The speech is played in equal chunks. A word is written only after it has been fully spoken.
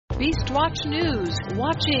Beastwatch News,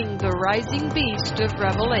 watching the rising beast of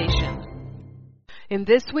Revelation. In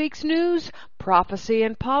this week's news, prophecy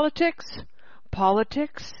and politics,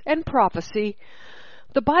 politics and prophecy.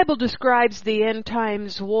 The Bible describes the end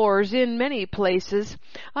times wars in many places.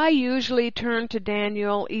 I usually turn to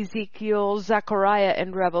Daniel, Ezekiel, Zechariah,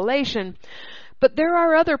 and Revelation. But there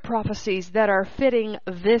are other prophecies that are fitting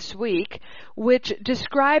this week, which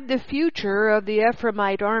describe the future of the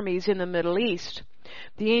Ephraimite armies in the Middle East.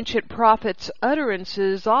 The ancient prophets'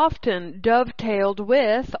 utterances often dovetailed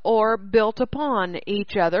with or built upon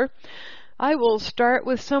each other. I will start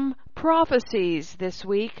with some prophecies this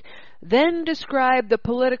week, then describe the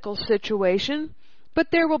political situation,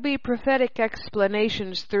 but there will be prophetic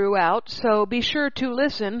explanations throughout, so be sure to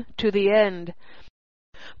listen to the end.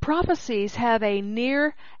 Prophecies have a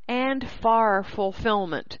near and far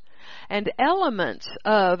fulfillment, and elements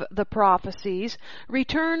of the prophecies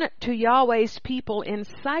return to Yahweh's people in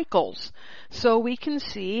cycles, so we can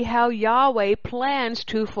see how Yahweh plans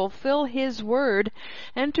to fulfill His word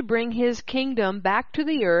and to bring His kingdom back to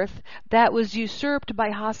the earth that was usurped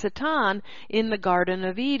by Hasatan in the Garden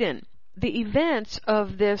of Eden. The events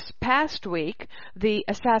of this past week, the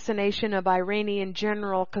assassination of Iranian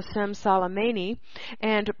General Qasem Soleimani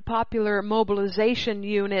and Popular Mobilization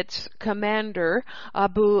Unit's commander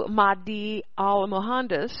Abu Mahdi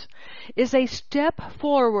al-Muhandis, is a step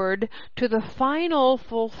forward to the final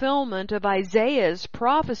fulfillment of Isaiah's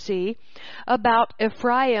prophecy about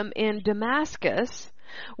Ephraim in Damascus,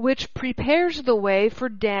 which prepares the way for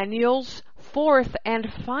Daniel's fourth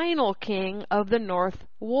and final king of the North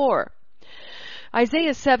War.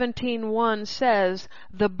 Isaiah 17:1 says,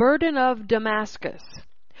 "The burden of Damascus.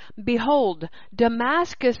 Behold,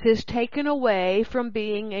 Damascus is taken away from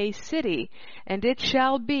being a city, and it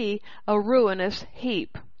shall be a ruinous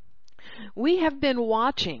heap." We have been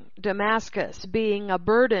watching Damascus being a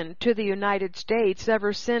burden to the United States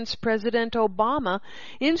ever since President Obama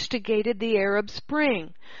instigated the Arab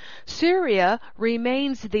Spring. Syria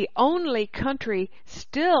remains the only country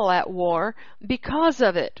still at war because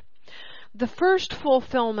of it. The first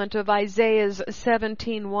fulfillment of Isaiah's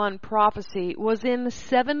 17:1 prophecy was in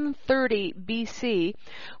 730 BC,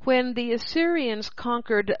 when the Assyrians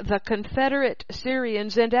conquered the Confederate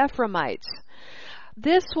Syrians and Ephraimites.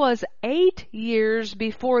 This was 8 years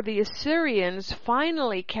before the Assyrians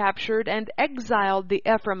finally captured and exiled the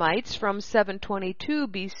Ephraimites from 722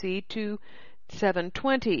 BC to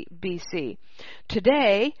 720 BC.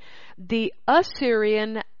 Today, the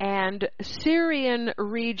Assyrian and Syrian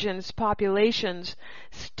regions' populations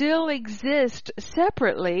still exist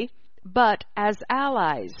separately, but as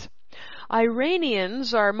allies.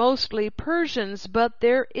 Iranians are mostly Persians, but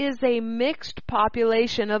there is a mixed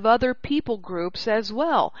population of other people groups as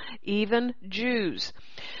well, even Jews.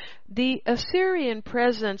 The Assyrian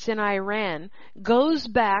presence in Iran goes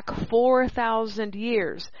back 4,000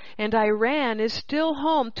 years, and Iran is still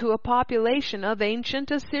home to a population of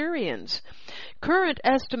ancient Assyrians. Current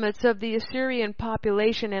estimates of the Assyrian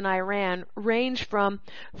population in Iran range from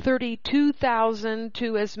 32,000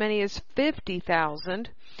 to as many as 50,000.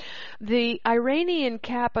 The Iranian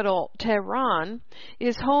capital, Tehran,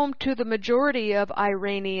 is home to the majority of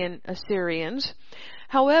Iranian Assyrians.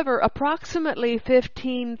 However, approximately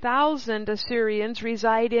 15,000 Assyrians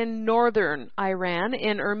reside in northern Iran,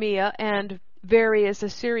 in Urmia, and various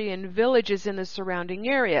Assyrian villages in the surrounding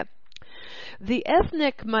area. The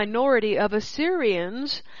ethnic minority of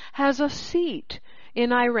Assyrians has a seat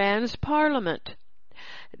in Iran's parliament.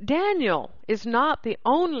 Daniel is not the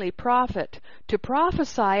only prophet to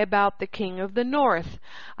prophesy about the king of the north.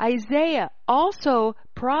 Isaiah also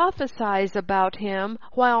prophesies about him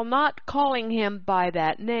while not calling him by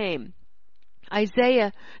that name.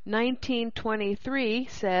 Isaiah 19:23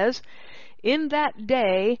 says, "In that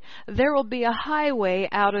day there will be a highway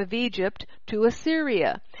out of Egypt to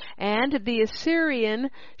Assyria, and the Assyrian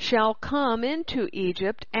shall come into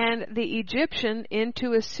Egypt, and the Egyptian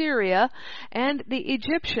into Assyria, and the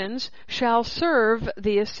Egyptians shall serve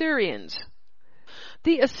the Assyrians."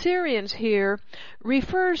 The Assyrians here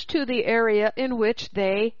refers to the area in which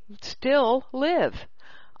they still live,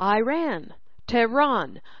 Iran,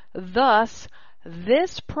 Tehran. Thus,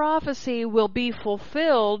 this prophecy will be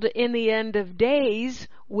fulfilled in the end of days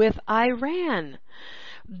with Iran.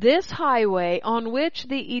 This highway on which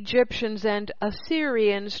the Egyptians and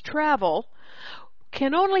Assyrians travel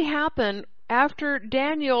can only happen after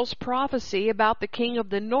Daniel's prophecy about the king of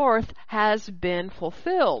the north has been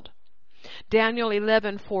fulfilled. Daniel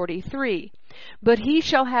 11:43. But he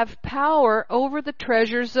shall have power over the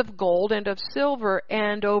treasures of gold and of silver,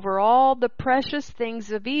 and over all the precious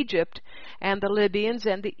things of Egypt, and the Libyans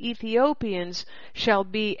and the Ethiopians shall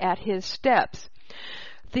be at his steps.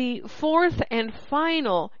 The fourth and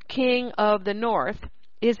final king of the north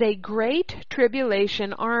is a great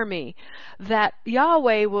tribulation army that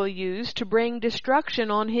Yahweh will use to bring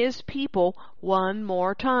destruction on his people one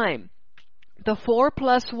more time. The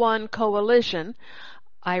 4+1 coalition,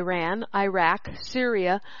 Iran, Iraq,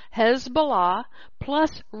 Syria, Hezbollah,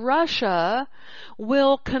 plus Russia,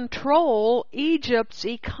 will control Egypt's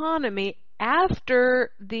economy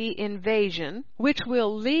after the invasion, which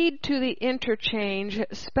will lead to the interchange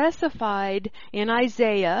specified in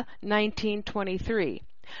Isaiah 19:23.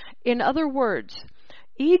 In other words,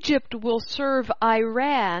 Egypt will serve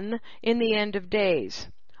Iran in the end of days.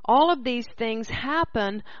 All of these things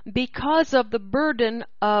happen because of the burden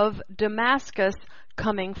of Damascus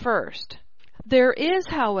coming first. There is,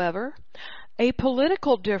 however, a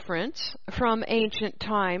political difference from ancient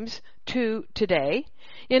times to today.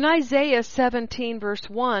 In Isaiah 17 verse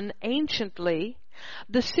 1, anciently,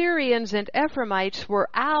 the Syrians and Ephraimites were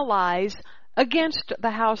allies against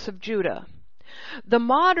the house of Judah. The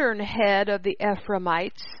modern head of the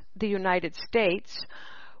Ephraimites, the United States,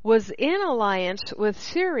 was in alliance with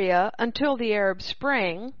Syria until the Arab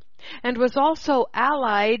Spring, and was also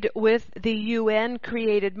allied with the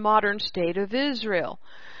UN-created modern state of Israel.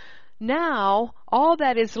 Now, all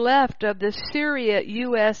that is left of the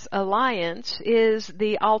Syria-U.S. alliance is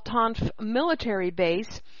the Al-Tanf military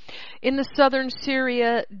base in the southern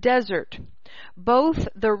Syria desert. Both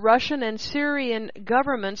the Russian and Syrian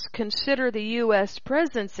governments consider the U.S.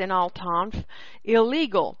 presence in Al-Tanf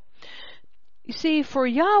illegal. You see, for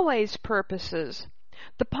Yahweh's purposes,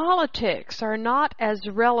 the politics are not as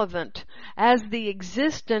relevant as the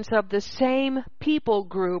existence of the same people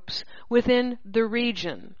groups within the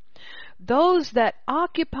region. Those that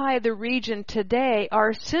occupy the region today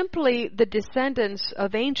are simply the descendants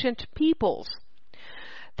of ancient peoples.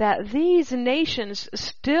 That these nations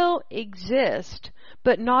still exist,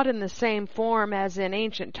 but not in the same form as in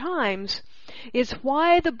ancient times, is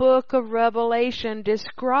why the book of Revelation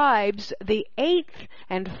describes the eighth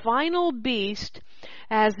and final beast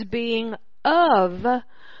as being of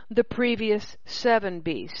the previous seven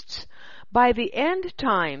beasts. By the end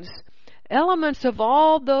times, elements of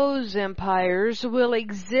all those empires will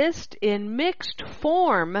exist in mixed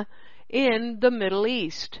form in the Middle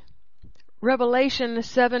East. Revelation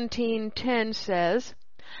 17:10 says,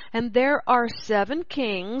 "And there are 7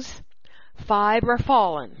 kings, 5 are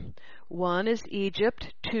fallen. 1 is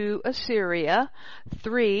Egypt, 2 Assyria,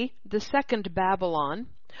 3 the second Babylon,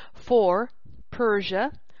 4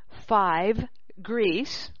 Persia, 5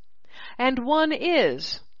 Greece, and 1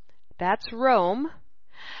 is," that's Rome,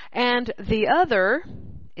 "and the other,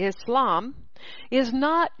 Islam, is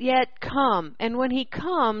not yet come, and when he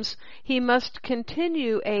comes, he must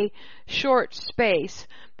continue a short space."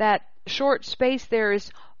 That short space there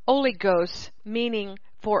is oligos, meaning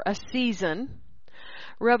for a season.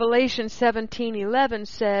 Revelation 17:11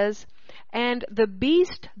 says, "And the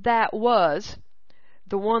beast that was,"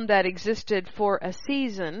 the one that existed for a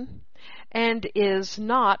season, "and is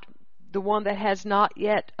not," the one that has not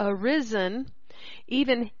yet arisen,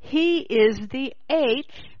 "even he is the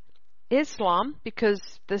 8th, Islam,"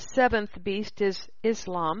 because the 7th beast is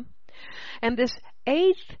Islam, "and this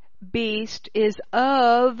 8th beast is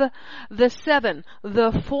of the 7,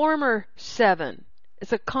 the former 7.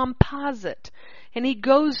 It's a composite, and he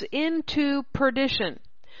goes into perdition.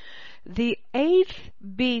 The 8th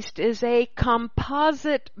beast is a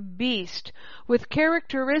composite beast with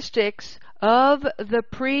characteristics of the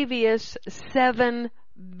previous 7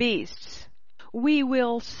 beasts. We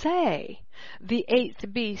will say the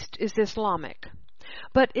 8th beast is Islamic,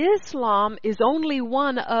 but Islam is only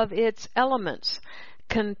one of its elements.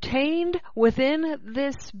 Contained within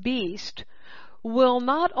this beast will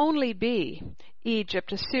not only be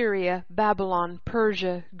Egypt, Assyria, Babylon,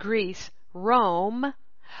 Persia, Greece, Rome,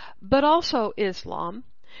 but also Islam,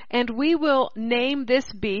 and we will name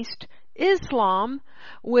this beast Islam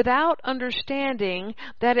without understanding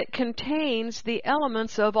that it contains the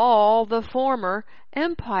elements of all the former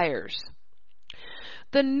empires.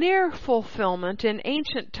 The near fulfillment in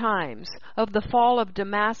ancient times of the fall of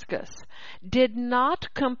Damascus did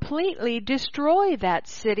not completely destroy that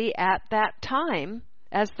city at that time,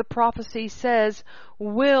 as the prophecy says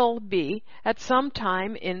will be at some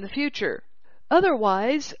time in the future.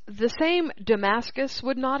 Otherwise, the same Damascus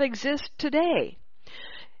would not exist today.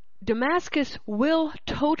 Damascus will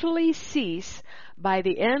totally cease by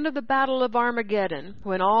the end of the Battle of Armageddon,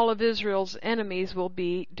 when all of Israel's enemies will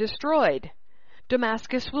be destroyed.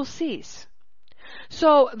 Damascus will cease.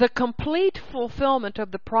 So the complete fulfillment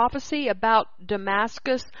of the prophecy about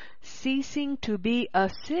Damascus ceasing to be a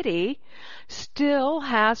city still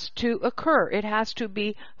has to occur. It has to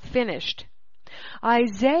be finished.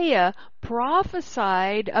 Isaiah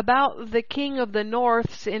prophesied about the king of the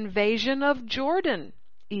north's invasion of Jordan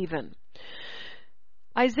even.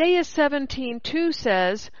 Isaiah 17:2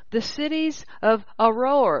 says, "The cities of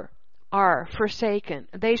Aroer are forsaken.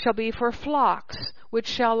 They shall be for flocks, which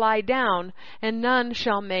shall lie down, and none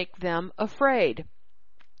shall make them afraid."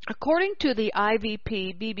 According to the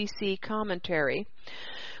IVP BBC commentary,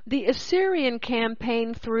 the Assyrian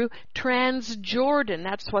campaign through Transjordan,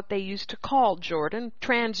 that's what they used to call Jordan,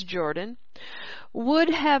 Transjordan, would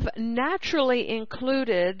have naturally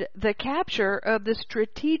included the capture of the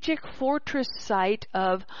strategic fortress site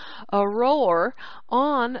of Aroer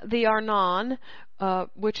on the Arnon,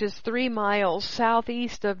 which is 3 miles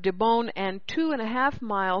southeast of Dibon and 2.5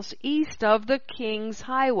 miles east of the King's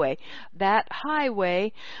Highway, that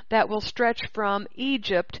highway that will stretch from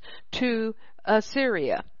Egypt to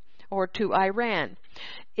Assyria or to Iran.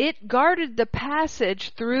 It guarded the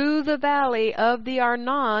passage through the valley of the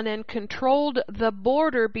Arnon and controlled the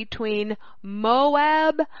border between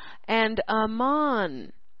Moab and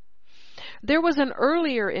Ammon. There was an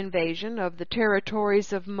earlier invasion of the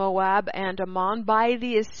territories of Moab and Ammon by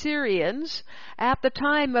the Assyrians at the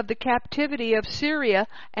time of the captivity of Syria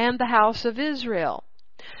and the house of Israel.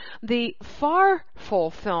 The far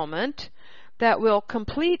fulfillment that will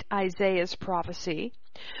complete Isaiah's prophecy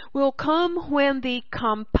will come when the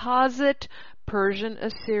composite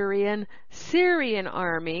Persian-Assyrian Syrian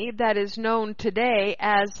army that is known today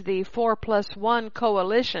as the 4+1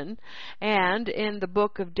 coalition and in the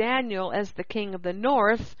book of Daniel as the king of the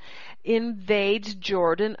north invades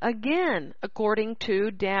Jordan again, according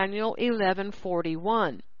to Daniel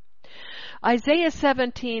 11:41. Isaiah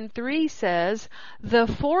 17:3 says, "The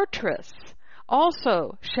fortress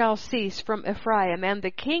also shall cease from Ephraim, and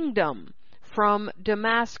the kingdom from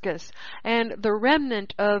Damascus, and the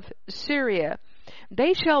remnant of Syria.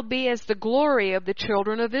 They shall be as the glory of the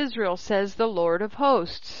children of Israel, says the Lord of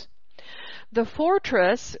hosts." The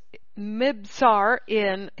fortress, Mibsar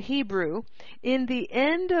in Hebrew, in the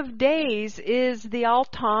end of days is the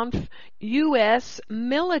Al-Tanf U.S.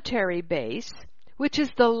 military base, which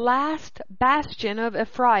is the last bastion of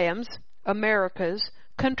Ephraim's, America's,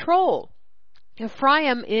 control.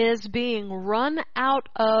 Ephraim is being run out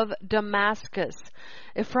of Damascus.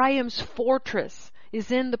 Ephraim's fortress is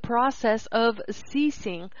in the process of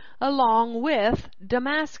ceasing along with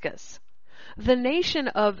Damascus. The nation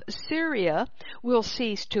of Syria will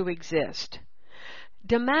cease to exist.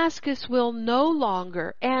 Damascus will no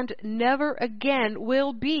longer and never again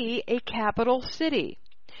will be a capital city.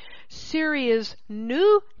 Syria's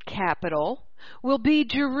new capital will be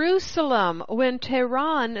Jerusalem when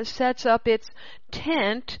Tehran sets up its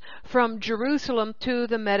tent from Jerusalem to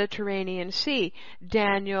the Mediterranean Sea,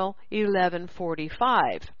 Daniel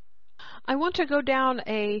 11:45. I want to go down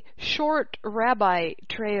a short rabbi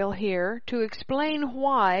trail here to explain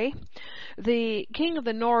why the King of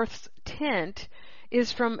the North's tent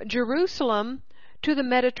is from Jerusalem to the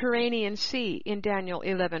Mediterranean Sea in Daniel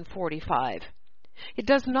 11:45. It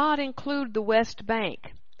does not include the West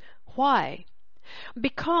Bank. Why?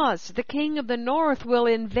 Because the King of the North will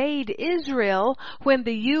invade Israel when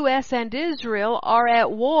the U.S. and Israel are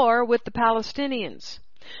at war with the Palestinians.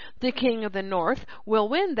 The King of the North will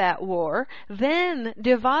win that war, then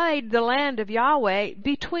divide the land of Yahweh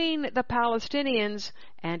between the Palestinians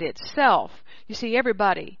and itself. You see,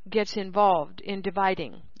 everybody gets involved in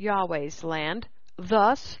dividing Yahweh's land.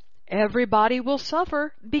 Thus, everybody will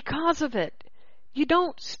suffer because of it. You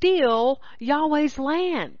don't steal Yahweh's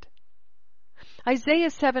land. Isaiah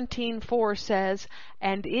 17:4 says,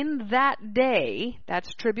 "And in that day,"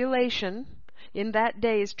 that's tribulation, in that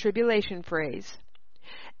day is tribulation phrase,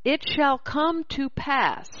 "it shall come to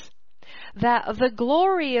pass that the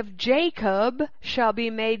glory of Jacob shall be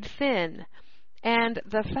made thin, and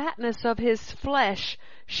the fatness of his flesh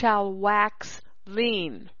shall wax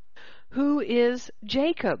lean." Who is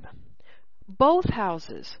Jacob? Both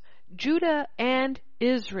houses, Judah and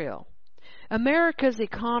Israel. America's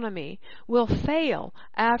economy will fail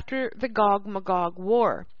after the Gog-Magog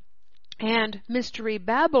war, and Mystery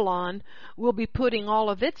Babylon will be putting all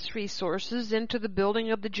of its resources into the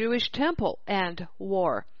building of the Jewish temple and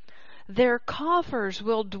war. Their coffers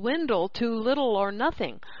will dwindle to little or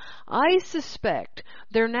nothing. I suspect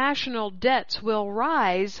their national debts will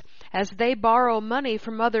rise as they borrow money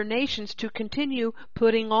from other nations to continue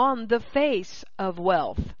putting on the face of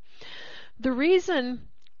wealth. The reason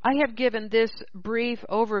I have given this brief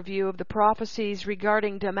overview of the prophecies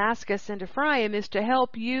regarding Damascus and Ephraim is to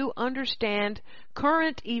help you understand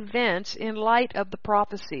current events in light of the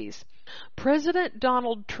prophecies. President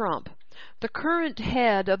Donald Trump, the current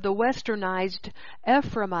head of the westernized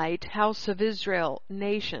Ephraimite House of Israel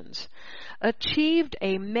nations, achieved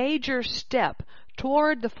a major step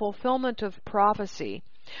toward the fulfillment of prophecy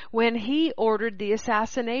when he ordered the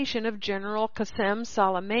assassination of General Qasem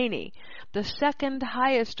Soleimani, the second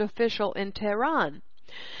highest official in Tehran.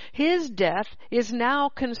 His death is now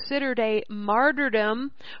considered a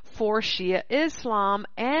martyrdom for Shia Islam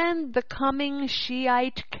and the coming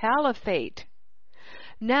Shiite Caliphate.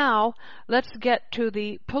 Now, let's get to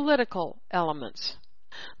the political elements.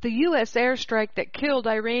 The U.S. airstrike that killed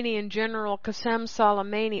Iranian General Qasem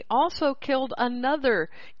Soleimani also killed another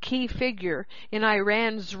key figure in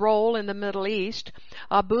Iran's role in the Middle East,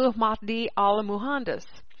 Abu Mahdi al-Muhandis,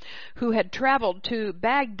 who had traveled to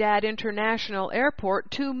Baghdad International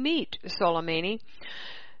Airport to meet Soleimani.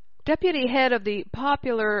 Deputy head of the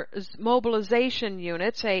Popular Mobilization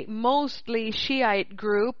Units, a mostly Shiite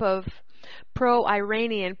group of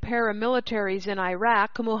pro-Iranian paramilitaries in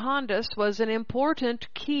Iraq, Muhandis was an important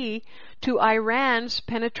key to Iran's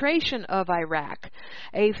penetration of Iraq,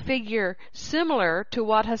 a figure similar to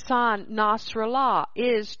what Hassan Nasrallah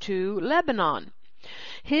is to Lebanon.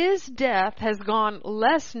 His death has gone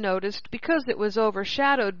less noticed because it was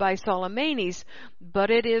overshadowed by Soleimani's,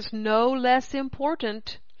 but it is no less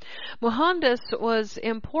important. Muhandis was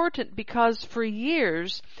important because for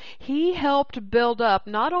years he helped build up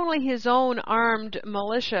not only his own armed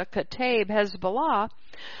militia Kataib Hezbollah,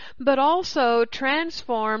 but also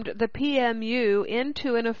transformed the PMU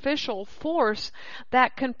into an official force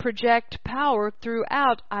that can project power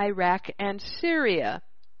throughout Iraq and Syria.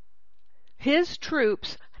 His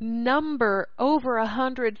troops number over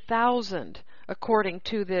 100,000, according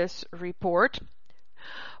to this report.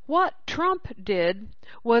 What Trump did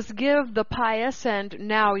was give the pious and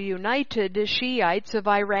now united Shiites of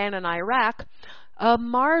Iran and Iraq a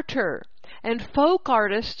martyr, and folk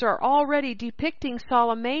artists are already depicting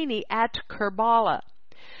Soleimani at Karbala.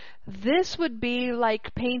 This would be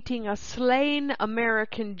like painting a slain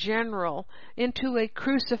American general into a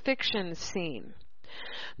crucifixion scene.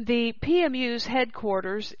 The PMU's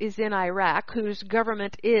headquarters is in Iraq, whose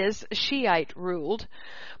government is Shiite-ruled.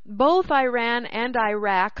 Both Iran and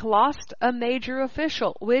Iraq lost a major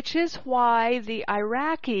official, which is why the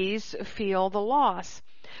Iraqis feel the loss.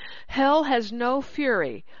 Hell has no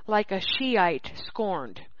fury like a Shiite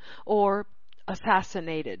scorned or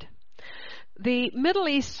assassinated. The Middle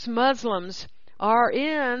East's Muslims are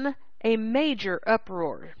in a major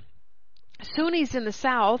uproar. Sunnis in the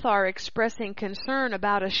south are expressing concern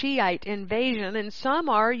about a Shiite invasion, and some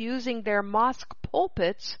are using their mosque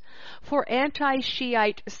pulpits for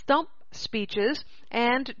anti-Shiite stump speeches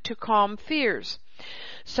and to calm fears.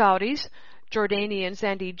 Saudis, Jordanians,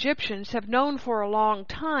 and Egyptians have known for a long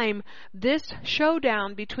time this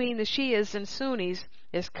showdown between the Shias and Sunnis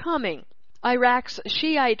is coming. Iraq's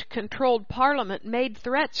Shiite-controlled parliament made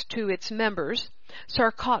threats to its members.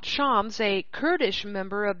 Sarkot Shams, a Kurdish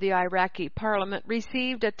member of the Iraqi parliament,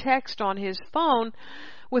 received a text on his phone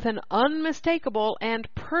with an unmistakable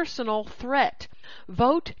and personal threat.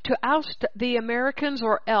 Vote to oust the Americans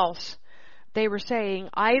or else. They were saying,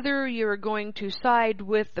 either you're going to side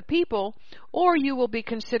with the people or you will be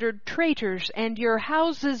considered traitors and your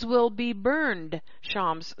houses will be burned,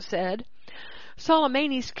 Shams said.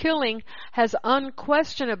 Soleimani's killing has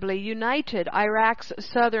unquestionably united Iraq's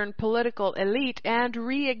southern political elite and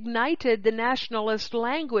reignited the nationalist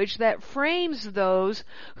language that frames those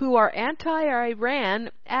who are anti-Iran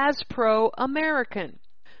as pro-American.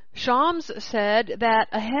 Shams said that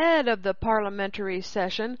ahead of the parliamentary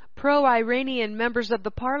session, pro-Iranian members of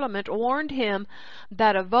the parliament warned him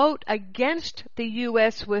that a vote against the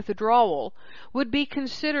U.S. withdrawal would be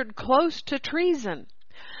considered close to treason.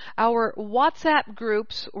 Our WhatsApp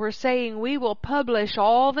groups were saying we will publish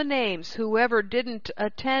all the names. Whoever didn't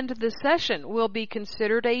attend the session will be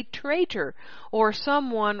considered a traitor or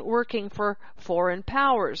someone working for foreign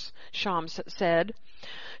powers, Shams said.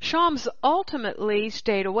 Shams ultimately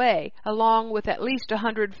stayed away, along with at least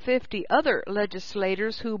 150 other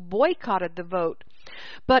legislators who boycotted the vote.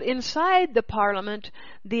 But inside the parliament,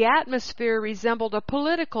 the atmosphere resembled a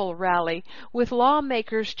political rally, with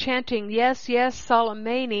lawmakers chanting, "Yes, yes,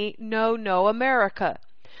 Soleimani, no, no, America."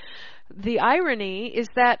 The irony is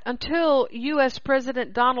that until U.S.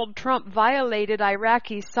 President Donald Trump violated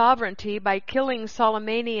Iraqi sovereignty by killing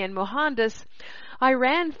Soleimani and Muhandis,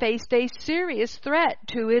 Iran faced a serious threat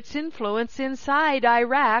to its influence inside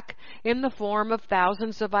Iraq in the form of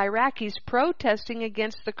thousands of Iraqis protesting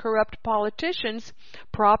against the corrupt politicians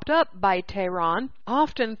propped up by Tehran,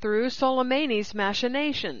 often through Soleimani's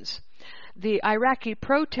machinations. The Iraqi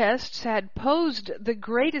protests had posed the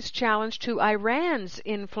greatest challenge to Iran's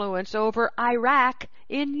influence over Iraq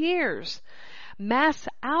in years. Mass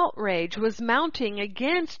outrage was mounting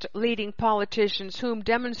against leading politicians whom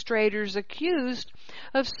demonstrators accused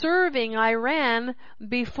of serving Iran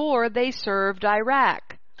before they served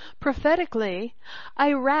Iraq. Prophetically,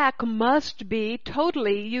 Iraq must be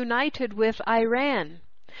totally united with Iran.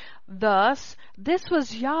 Thus, this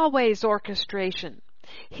was Yahweh's orchestration.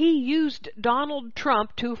 He used Donald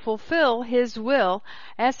Trump to fulfill his will,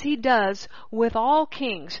 as he does with all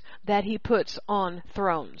kings that he puts on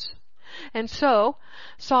thrones. And so,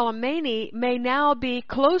 Soleimani may now be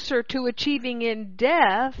closer to achieving in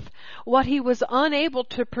death what he was unable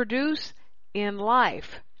to produce in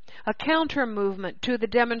life. A counter-movement to the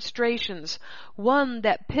demonstrations, one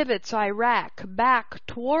that pivots Iraq back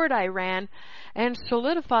toward Iran and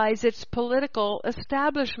solidifies its political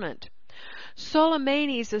establishment.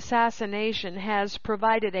 Soleimani's assassination has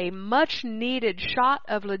provided a much-needed shot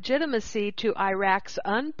of legitimacy to Iraq's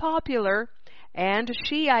unpopular and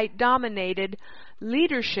Shiite-dominated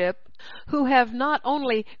leadership, who have not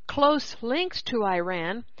only close links to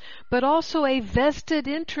Iran, but also a vested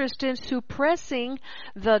interest in suppressing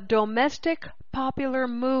the domestic popular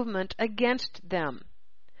movement against them.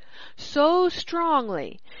 So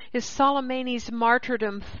strongly is Soleimani's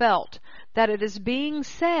martyrdom felt that it is being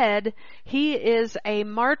said he is a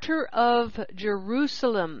martyr of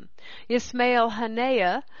Jerusalem. Ismail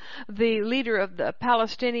Haniyeh, the leader of the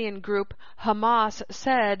Palestinian group Hamas,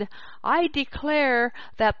 said, "I declare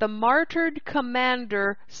that the martyred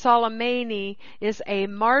commander Soleimani is a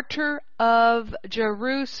martyr of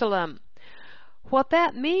Jerusalem." What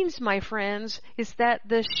that means, my friends, is that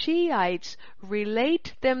the Shiites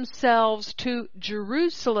relate themselves to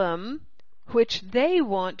Jerusalem, which they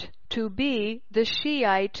want to be the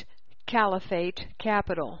Shiite Caliphate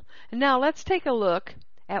capital. Now let's take a look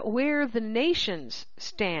at where the nations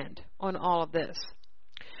stand on all of this.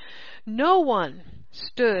 No one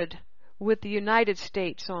stood with the United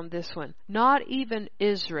States on this one, not even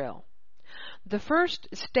Israel. The first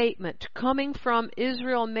statement coming from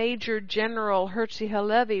Israel Major General Herzi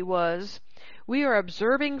Halevi was, "We are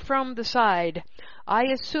observing from the side. I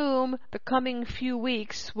assume the coming few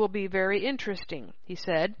weeks will be very interesting," he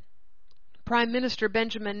said. Prime Minister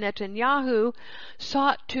Benjamin Netanyahu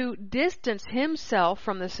sought to distance himself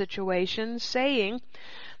from the situation, saying,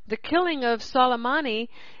 "The killing of Soleimani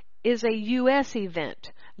is a U.S.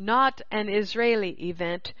 event, not an Israeli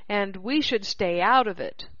event, and we should stay out of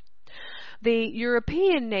it." The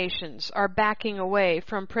European nations are backing away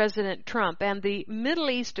from President Trump, and the Middle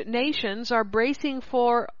East nations are bracing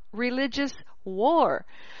for religious war.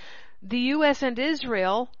 The U.S. and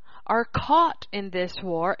Israel are caught in this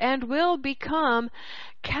war and will become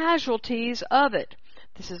casualties of it.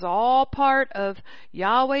 This is all part of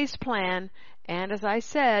Yahweh's plan, and as I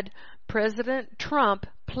said, President Trump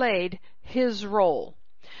played his role.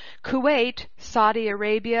 Kuwait, Saudi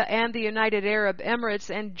Arabia, and the United Arab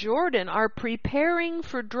Emirates and Jordan are preparing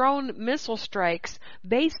for drone missile strikes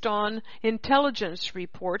based on intelligence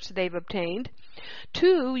reports they've obtained.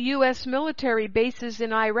 2 U.S. military bases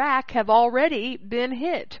in Iraq have already been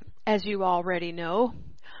hit, as you already know.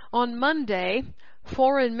 On Monday,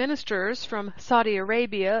 foreign ministers from Saudi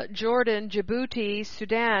Arabia, Jordan, Djibouti,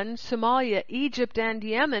 Sudan, Somalia, Egypt, and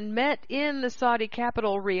Yemen met in the Saudi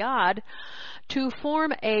capital Riyadh to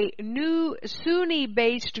form a new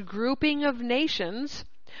Sunni-based grouping of nations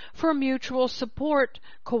for mutual support,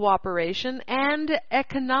 cooperation, and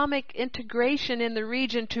economic integration in the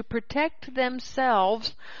region to protect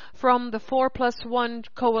themselves from the 4+1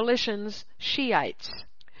 coalition's Shiites.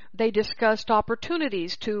 They discussed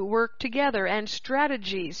opportunities to work together and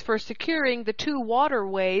strategies for securing the 2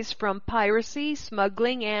 waterways from piracy,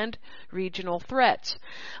 smuggling, and regional threats.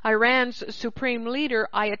 Iran's supreme leader,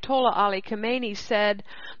 Ayatollah Ali Khamenei, said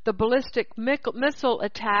the ballistic missile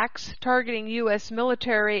attacks targeting U.S.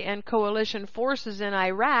 military and coalition forces in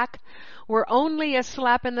Iraq were only a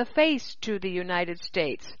slap in the face to the United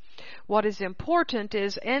States. What is important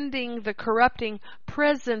is ending the corrupting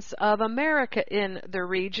presence of America in the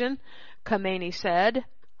region, Khamenei said.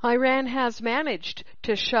 Iran has managed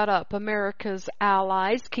to shut up America's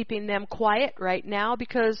allies, keeping them quiet right now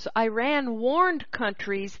because Iran warned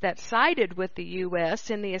countries that sided with the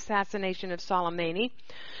U.S. in the assassination of Soleimani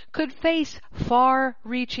could face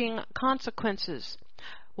far-reaching consequences.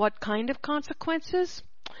 What kind of consequences?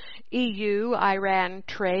 EU-Iran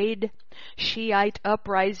trade, Shiite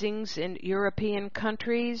uprisings in European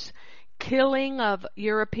countries, killing of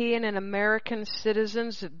European and American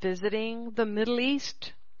citizens visiting the Middle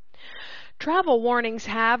East. Travel warnings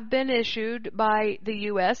have been issued by the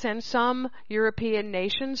U.S. and some European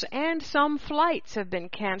nations, and some flights have been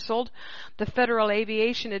canceled. The Federal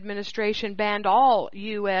Aviation Administration banned all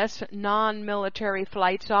U.S. non-military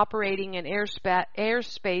flights operating in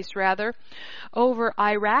airspace over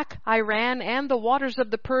Iraq, Iran, and the waters of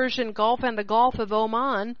the Persian Gulf and the Gulf of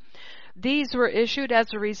Oman. These were issued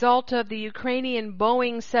as a result of the Ukrainian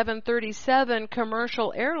Boeing 737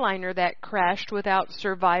 commercial airliner that crashed without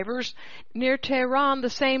survivors near Tehran the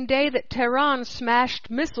same day that Tehran smashed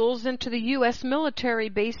missiles into the U.S. military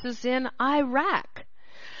bases in Iraq.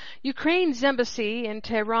 Ukraine's embassy in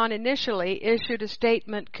Tehran initially issued a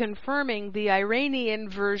statement confirming the Iranian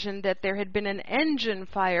version that there had been an engine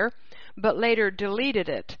fire, but later deleted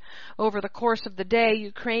it. Over the course of the day,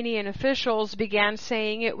 Ukrainian officials began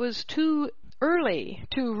saying it was too early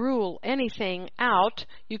to rule anything out.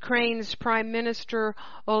 Ukraine's Prime Minister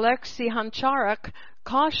Oleksiy Honcharuk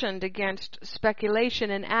cautioned against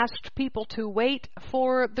speculation and asked people to wait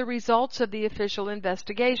for the results of the official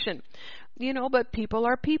investigation. But people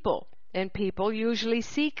are people, and people usually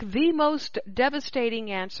seek the most devastating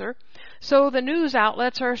answer, so the news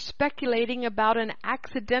outlets are speculating about an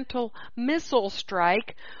accidental missile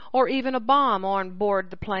strike or even a bomb on board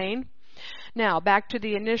the plane. Now, back to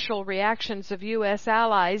the initial reactions of U.S.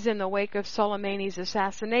 allies in the wake of Soleimani's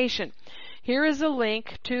assassination. Here is a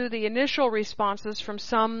link to the initial responses from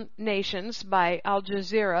some nations by Al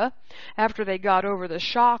Jazeera after they got over the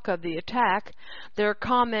shock of the attack. Their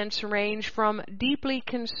comments range from deeply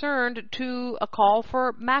concerned to a call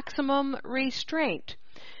for maximum restraint.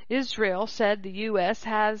 Israel said the U.S.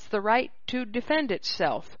 has the right to defend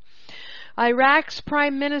itself. Iraq's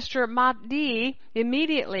Prime Minister Mahdi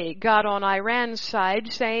immediately got on Iran's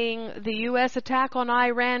side, saying the U.S. attack on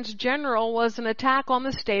Iran's general was an attack on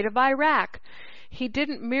the state of Iraq. He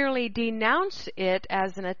didn't merely denounce it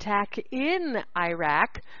as an attack in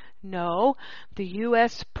Iraq. No, the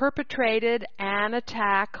U.S. perpetrated an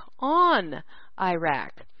attack on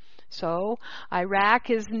Iraq. So, Iraq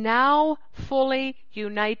is now fully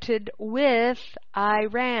united with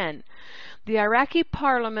Iran. The Iraqi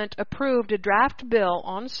parliament approved a draft bill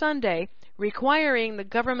on Sunday requiring the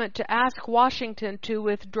government to ask Washington to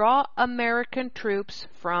withdraw American troops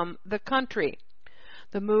from the country.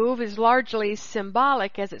 The move is largely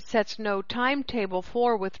symbolic as it sets no timetable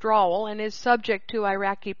for withdrawal and is subject to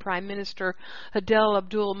Iraqi Prime Minister Adel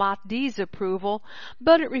Abdul Mahdi's approval,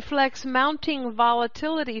 but it reflects mounting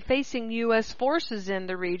volatility facing U.S. forces in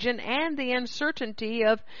the region and the uncertainty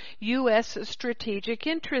of U.S. strategic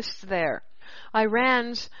interests there.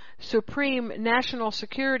 Iran's Supreme National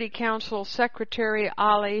Security Council Secretary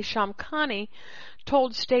Ali Shamkhani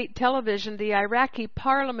told state television the Iraqi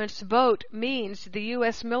parliament's vote means the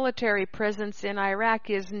U.S. military presence in Iraq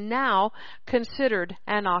is now considered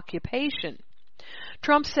an occupation.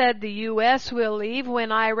 Trump said the U.S. will leave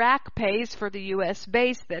when Iraq pays for the U.S.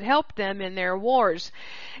 base that helped them in their wars.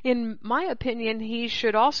 In my opinion, he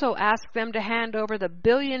should also ask them to hand over the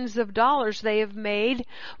billions of dollars they have made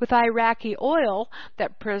with Iraqi oil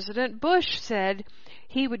that President Bush said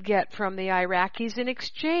he would get from the Iraqis in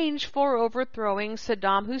exchange for overthrowing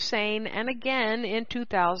Saddam Hussein and again in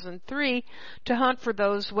 2003 to hunt for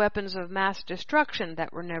those weapons of mass destruction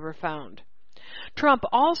that were never found. Trump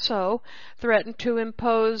also threatened to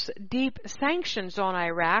impose deep sanctions on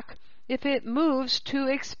Iraq if it moves to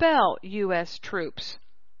expel U.S. troops.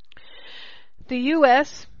 The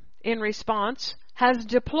U.S., in response, has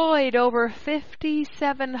deployed over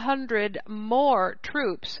 5,700 more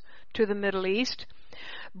troops to the Middle East.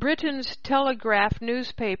 Britain's Telegraph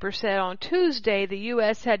newspaper said on Tuesday the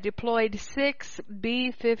U.S. had deployed 6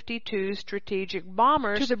 B-52 strategic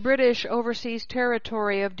bombers to the British overseas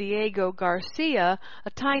territory of Diego Garcia, a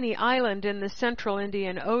tiny island in the central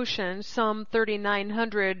Indian Ocean, some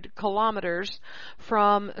 3,900 kilometers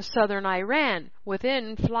from southern Iran,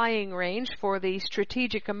 within flying range for the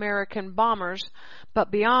strategic American bombers, but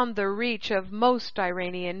beyond the reach of most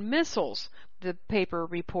Iranian missiles, the paper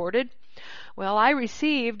reported. Well, I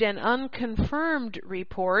received an unconfirmed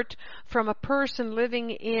report from a person living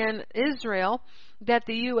in Israel that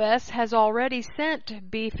the U.S. has already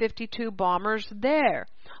sent B-52 bombers there.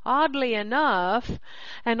 Oddly enough,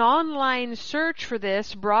 an online search for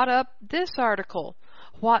this brought up this article: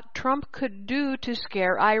 What Trump could do to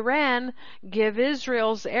scare Iran, give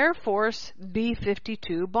Israel's Air Force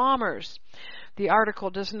B-52 bombers. The article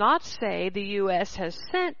does not say the U.S. has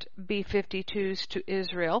sent B-52s to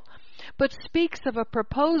Israel. but speaks of a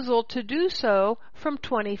proposal to do so from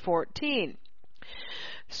 2014.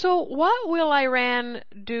 So what will Iran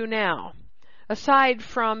do now? Aside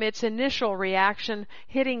from its initial reaction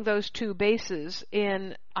hitting those two bases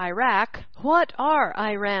in Iraq, what are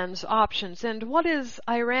Iran's options and what is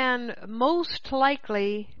Iran most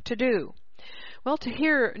likely to do? Well, to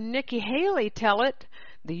hear Nikki Haley tell it,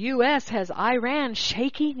 the U.S. has Iran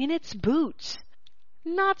shaking in its boots.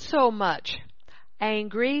 Not so much.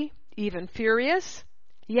 Angry, even furious?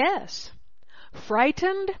 Yes.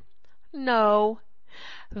 Frightened? No.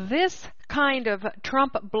 This kind of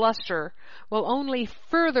Trump bluster will only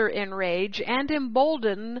further enrage and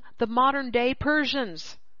embolden the modern-day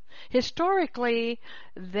Persians. Historically,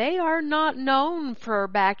 they are not known for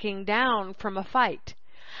backing down from a fight.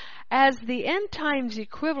 As the end times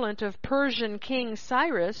equivalent of Persian King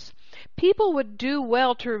Cyrus, people would do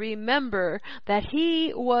well to remember that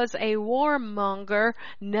he was a warmonger,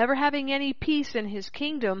 never having any peace in his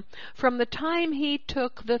kingdom from the time he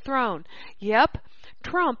took the throne. Yep,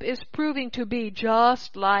 Trump is proving to be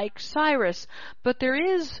just like Cyrus, but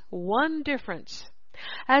there is one difference.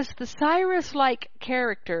 As the Cyrus-like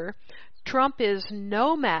character, Trump is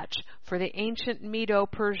no match for the ancient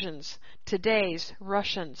Medo-Persians, today's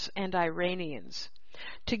Russians and Iranians.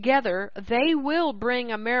 Together, they will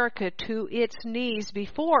bring America to its knees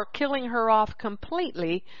before killing her off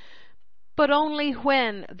completely, but only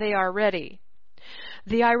when they are ready.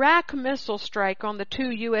 The Iraq missile strike on the 2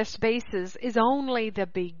 U.S. bases is only the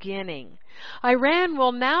beginning. Iran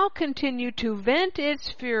will now continue to vent its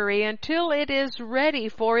fury until it is ready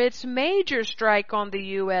for its major strike on the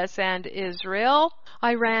U.S. and Israel.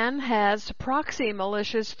 Iran has proxy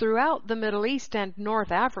militias throughout the Middle East and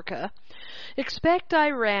North Africa. Expect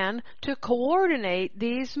Iran to coordinate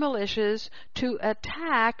these militias to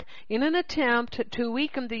attack in an attempt to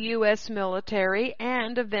weaken the U.S. military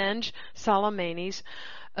and avenge Soleimani's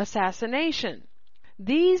assassination.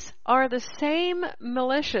 These are the same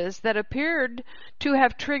militias that appeared to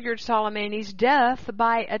have triggered Soleimani's death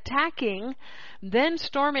by attacking, then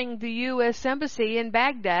storming the U.S. Embassy in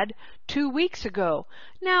Baghdad 2 weeks ago.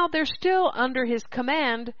 Now they're still under his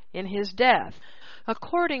command in his death.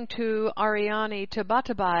 According to Ariane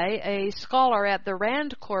Tabatabai, a scholar at the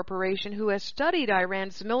Rand Corporation who has studied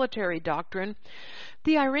Iran's military doctrine,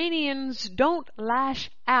 the Iranians don't lash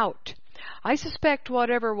out. I suspect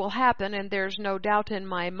whatever will happen, and there's no doubt in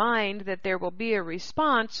my mind that there will be a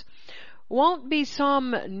response, won't be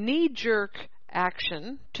some knee-jerk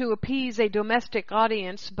action to appease a domestic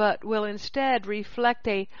audience, but will instead reflect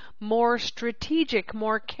a more strategic,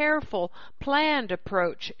 more careful, planned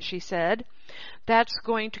approach, she said. That's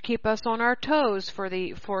going to keep us on our toes for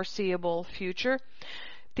the foreseeable future.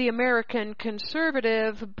 The American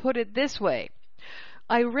conservative put it this way: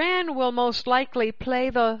 Iran will most likely play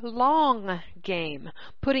the long game,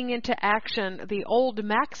 putting into action the old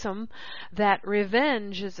maxim that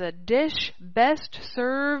revenge is a dish best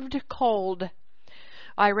served cold.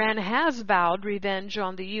 Iran has vowed revenge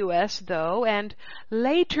on the U.S., though, and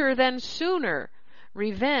later than sooner.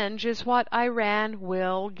 Revenge is what Iran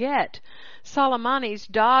will get. Soleimani's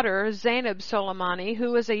daughter, Zainab Soleimani,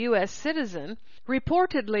 who is a U.S. citizen,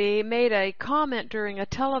 reportedly made a comment during a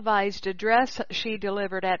televised address she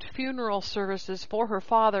delivered at funeral services for her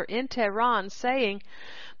father in Tehran, saying,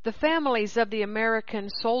 "The families of the American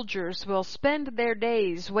soldiers will spend their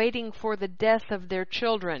days waiting for the death of their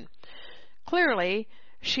children." Clearly,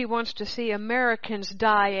 she wants to see Americans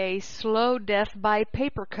die a slow death by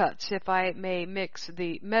paper cuts, if I may mix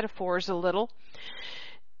the metaphors a little.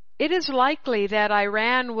 It is likely that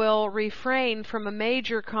Iran will refrain from a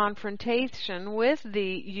major confrontation with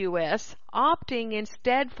the U.S., opting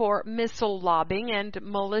instead for missile lobbing and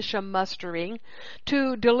militia mustering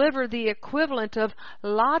to deliver the equivalent of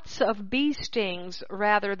lots of bee stings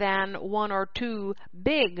rather than 1 or 2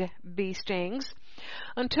 big bee stings,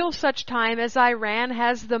 until such time as Iran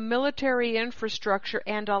has the military infrastructure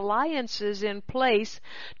and alliances in place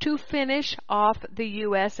to finish off the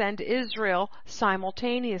U.S. and Israel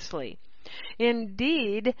simultaneously.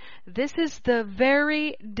 Indeed, this is the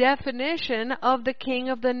very definition of the King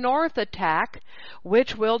of the North attack,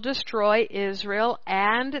 which will destroy Israel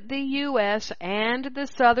and the U.S. and the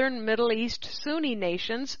southern Middle East Sunni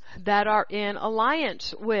nations that are in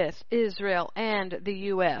alliance with Israel and the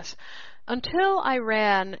U.S. Until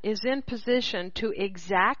Iran is in position to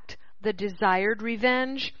exact the desired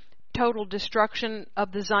revenge, total destruction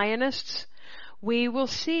of the Zionists, we will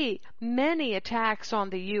see many attacks on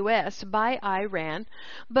the U.S. by Iran,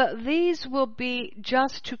 but these will be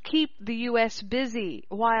just to keep the U.S. busy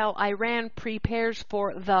while Iran prepares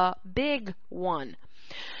for the big one.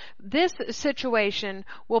 This situation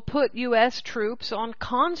will put U.S. troops on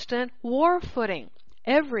constant war footing.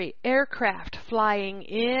 Every aircraft flying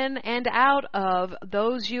in and out of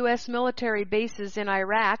those U.S. military bases in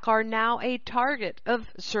Iraq are now a target of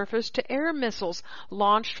surface-to-air missiles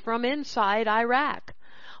launched from inside Iraq.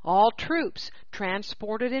 All troops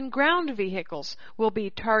transported in ground vehicles will be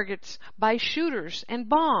targets by shooters and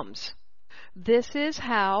bombs. This is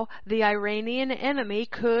how the Iranian enemy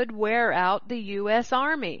could wear out the U.S.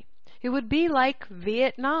 Army. It would be like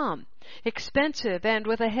Vietnam, expensive and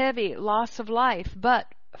with a heavy loss of life, but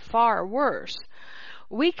far worse.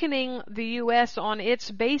 Weakening the U.S. on its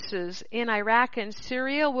bases in Iraq and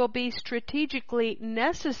Syria will be strategically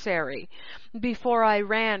necessary before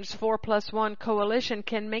Iran's 4+1 coalition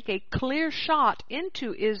can make a clear shot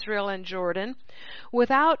into Israel and Jordan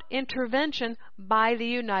without intervention by the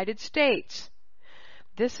United States.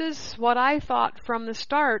 This is what I thought from the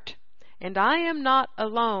start, and I am not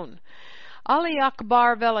alone. Ali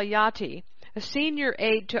Akbar Velayati, a senior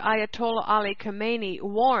aide to Ayatollah Ali Khamenei,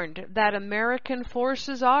 warned that American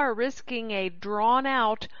forces are risking a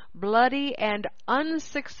drawn-out, bloody, and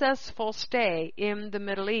unsuccessful stay in the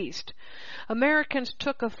Middle East. Americans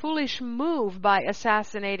took a foolish move by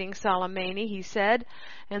assassinating Soleimani, he said,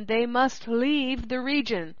 and they must leave the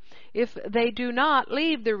region. If they do not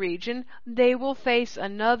leave the region, they will face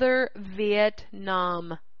another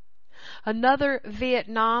Vietnam. Another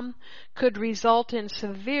Vietnam could result in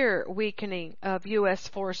severe weakening of U.S.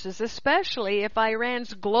 forces, especially if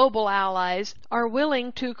Iran's global allies are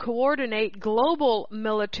willing to coordinate global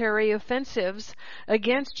military offensives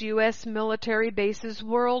against U.S. military bases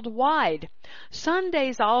worldwide.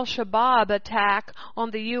 Sunday's al-Shabaab attack on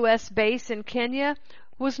the U.S. base in Kenya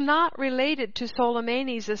was not related to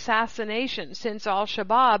Soleimani's assassination, since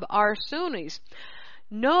al-Shabaab are Sunnis.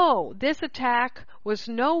 No, this attack was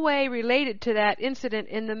no way related to that incident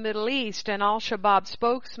in the Middle East, an al-Shabaab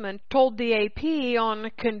spokesman told the AP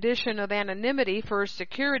on condition of anonymity for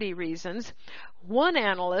security reasons. One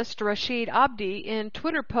analyst, Rashid Abdi, in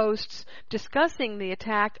Twitter posts discussing the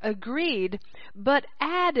attack, agreed, but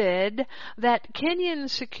added that Kenyan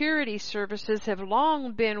security services have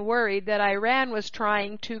long been worried that Iran was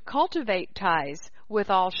trying to cultivate ties with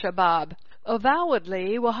al-Shabaab.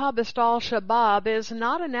 Avowedly, Wahhabist al-Shabaab is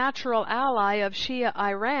not a natural ally of Shia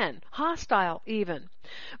Iran, hostile even.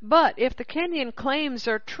 But if the Kenyan claims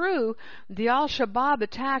are true, the al-Shabaab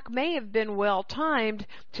attack may have been well-timed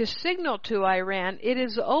to signal to Iran it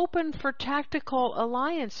is open for tactical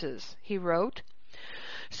alliances, he wrote.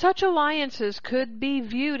 Such alliances could be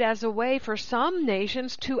viewed as a way for some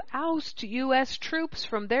nations to oust U.S. troops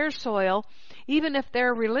from their soil, even if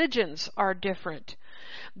their religions are different.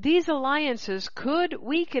 These alliances could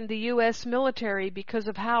weaken the U.S. military because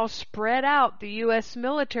of how spread out the U.S.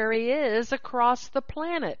 military is across the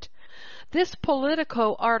planet. This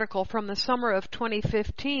Politico article from the summer of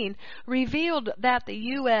 2015 revealed that the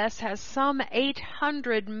U.S. has some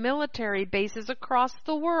 800 military bases across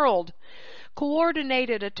the world.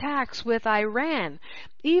 Coordinated attacks with Iran,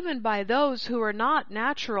 even by those who are not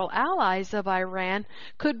natural allies of Iran,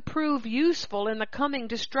 could prove useful in the coming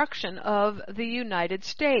destruction of the United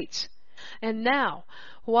States. And now,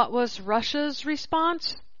 what was Russia's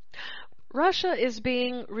response? Russia is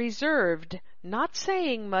being reserved, not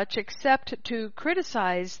saying much except to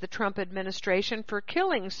criticize the Trump administration for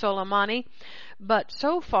killing Soleimani, but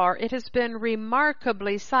so far it has been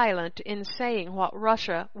remarkably silent in saying what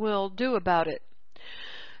Russia will do about it.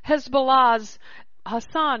 Hezbollah's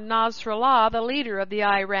Hassan Nasrallah, the leader of the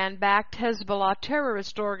Iran-backed Hezbollah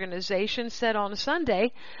terrorist organization, said on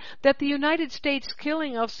Sunday that the United States'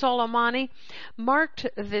 killing of Soleimani marked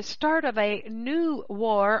the start of a new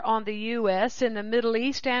war on the U.S. in the Middle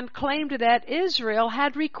East and claimed that Israel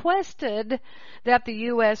had requested that the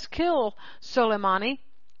U.S. kill Soleimani.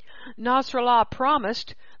 Nasrallah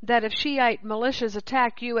promised that if Shiite militias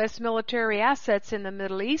attack U.S. military assets in the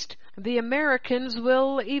Middle East, the Americans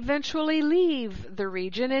will eventually leave the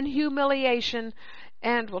region in humiliation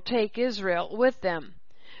and will take Israel with them.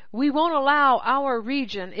 We won't allow our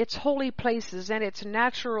region, its holy places, and its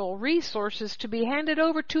natural resources to be handed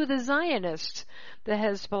over to the Zionists, the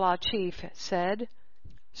Hezbollah chief said.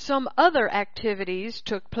 Some other activities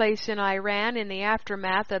took place in Iran in the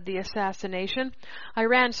aftermath of the assassination.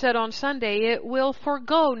 Iran said on Sunday it will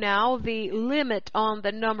forgo now the limit on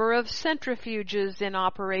the number of centrifuges in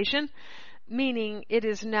operation, meaning it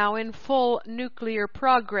is now in full nuclear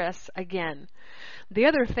progress again. The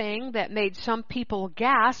other thing that made some people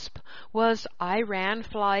gasp was Iran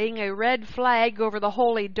flying a red flag over the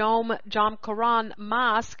Holy Dome Jamkhran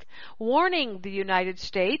Mosque, warning the United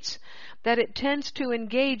States that it tends to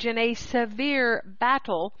engage in a severe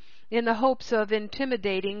battle in the hopes of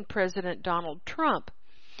intimidating President Donald Trump.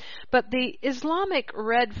 But the Islamic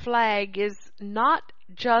red flag is not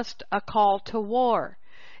just a call to war.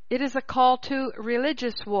 It is a call to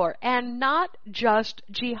religious war, and not just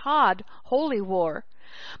jihad, holy war,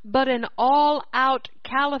 but an all-out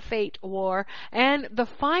caliphate war, and the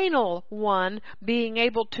final one being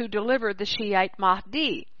able to deliver the Shiite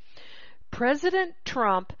Mahdi. President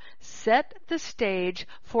Trump set the stage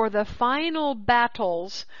for the final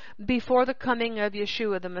battles before the coming of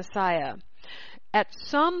Yeshua the Messiah. At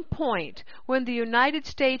some point, when the United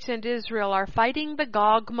States and Israel are fighting the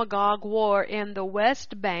Gog-Magog war in the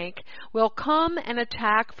West Bank, will come an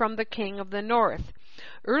attack from the King of the North.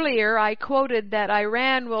 Earlier, I quoted that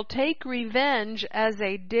Iran will take revenge as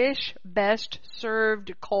a dish best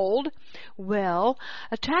served cold. Well,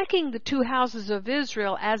 attacking the two houses of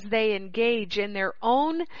Israel as they engage in their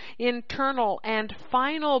own internal and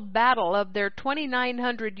final battle of their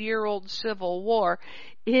 2,900-year-old civil war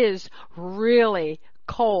is really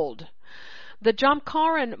cold. The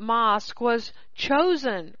Jamkhran Mosque was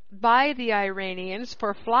chosen by the Iranians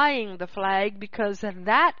for flying the flag because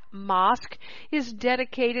that mosque is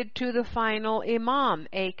dedicated to the final Imam,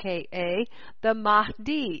 aka the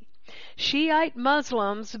Mahdi. Shiite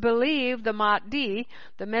Muslims believe the Mahdi,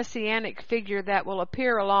 the messianic figure that will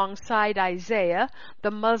appear alongside Isaiah,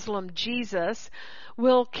 the Muslim Jesus,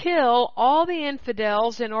 will kill all the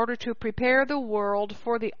infidels in order to prepare the world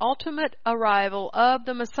for the ultimate arrival of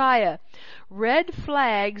the Messiah. Red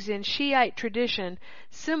flags in Shiite tradition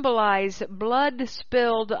symbolize blood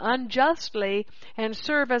spilled unjustly and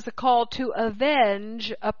serve as a call to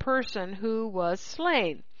avenge a person who was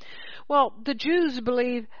slain. Well, the Jews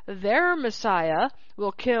believe their Messiah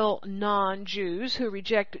will kill non-Jews who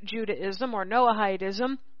reject Judaism or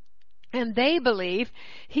Noahidism, and they believe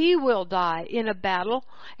he will die in a battle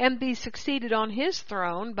and be succeeded on his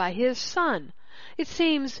throne by his son. It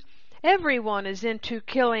seems everyone is into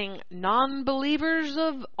killing non-believers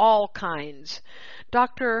of all kinds.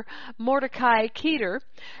 Dr. Mordecai Keter,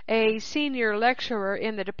 a senior lecturer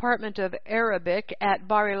in the Department of Arabic at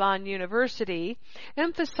Bar-Ilan University,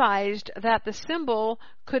 emphasized that the symbol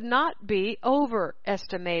could not be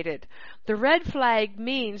overestimated. The red flag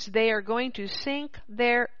means they are going to sink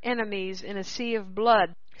their enemies in a sea of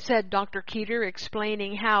blood, said Dr. Keter,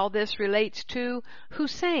 explaining how this relates to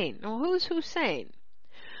Hussein. Well, who's Hussein?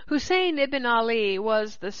 Hussein ibn Ali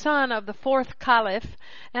was the son of the fourth caliph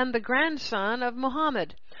and the grandson of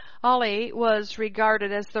Muhammad. Ali was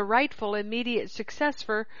regarded as the rightful immediate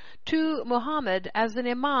successor to Muhammad as an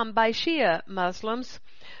imam by Shia Muslims.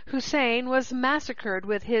 Hussein was massacred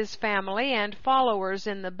with his family and followers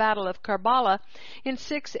in the Battle of Karbala in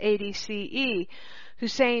 680 CE.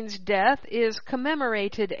 Hussein's death is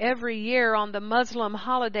commemorated every year on the Muslim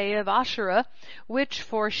holiday of Ashura, which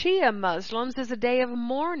for Shia Muslims is a day of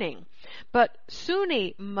mourning. But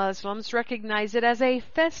Sunni Muslims recognize it as a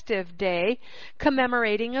festive day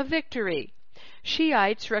commemorating a victory.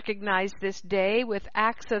 Shiites recognize this day with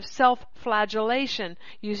acts of self-flagellation,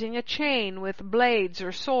 using a chain with blades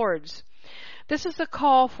or swords. This is a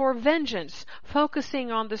call for vengeance, focusing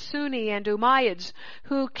on the Sunni and Umayyads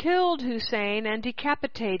who killed Hussein and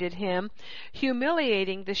decapitated him,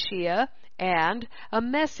 humiliating the Shia, and a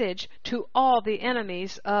message to all the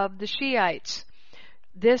enemies of the Shiites.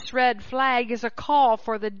 This red flag is a call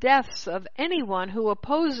for the deaths of anyone who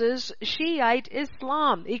opposes Shiite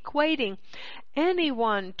Islam, equating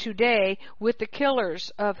anyone today with the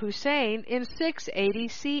killers of Hussein in 680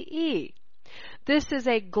 CE. This is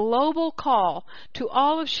a global call to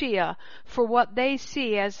all of Shia for what they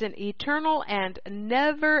see as an eternal and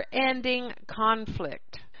never-ending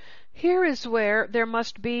conflict. Here is where there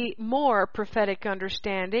must be more prophetic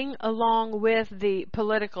understanding along with the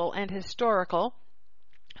political and historical.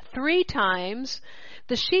 3 times,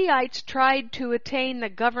 the Shiites tried to attain the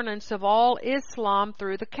governance of all Islam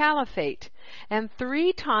through the caliphate, and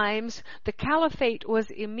 3 times the caliphate was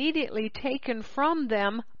immediately taken from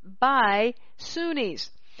them by Sunnis.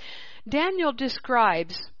 Daniel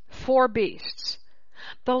describes 4 beasts.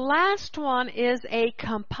 The last one is a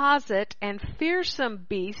composite and fearsome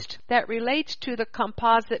beast that relates to the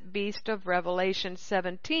composite beast of Revelation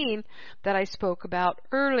 17 that I spoke about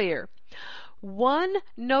earlier. One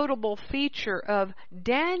notable feature of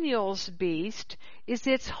Daniel's beast is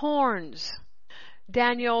its horns.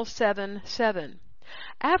 Daniel 7:7.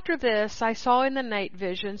 After this I saw in the night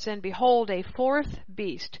visions, and behold, a fourth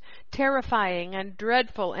beast, terrifying and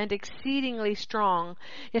dreadful and exceedingly strong.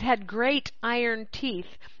 It had great iron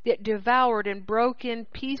teeth. It devoured and broke in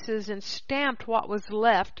pieces and stamped what was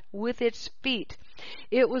left with its feet.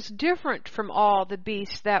 It was different from all the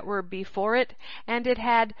beasts that were before it, and it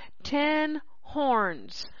had 10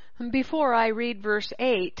 horns. Before I read verse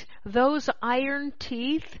 8, those iron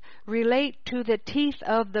teeth relate to the teeth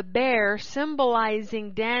of the bear,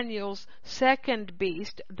 symbolizing Daniel's second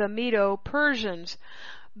beast, the Medo-Persians.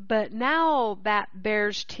 But now that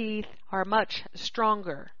bear's teeth are much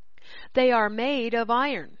stronger. They are made of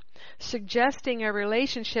iron, suggesting a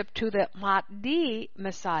relationship to the Mahdi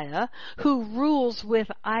Messiah, who rules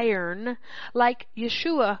with iron, like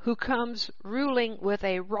Yeshua, who comes ruling with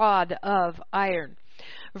a rod of iron.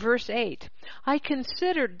 Verse 8, I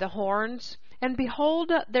considered the horns, and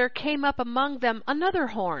behold, there came up among them another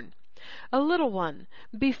horn, a little one,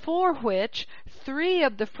 before which 3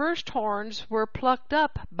 of the first horns were plucked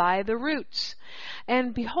up by the roots.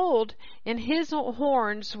 And behold, in his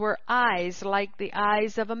horns were eyes like the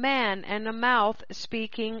eyes of a man, and a mouth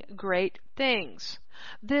speaking great things.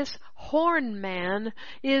 This horn man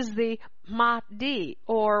is the Mahdi,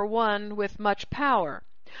 or one with much power.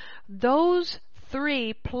 Those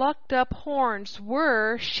 3 plucked up horns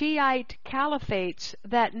were Shiite caliphates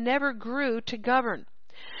that never grew to govern.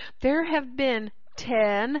 There have been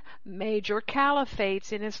 10 major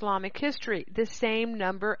caliphates in Islamic history, the same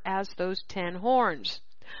number as those 10 horns.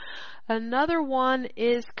 Another one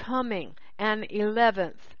is coming, an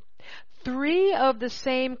 11th. 3 of the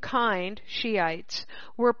same kind, Shiites,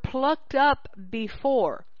 were plucked up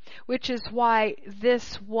before, which is why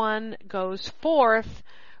this one goes forth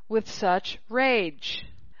with such rage.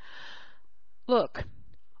 Look,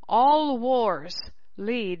 all wars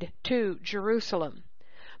lead to Jerusalem.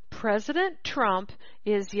 President Trump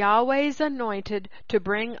is Yahweh's anointed to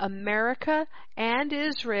bring America and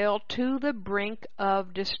Israel to the brink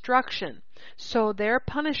of destruction, so their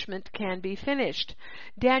punishment can be finished.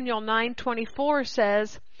 Daniel 9:24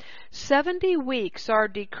 says, 70 weeks are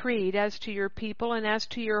decreed as to your people and as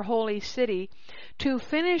to your holy city to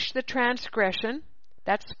finish the transgression,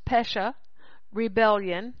 that's Pesha,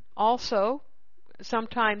 rebellion, also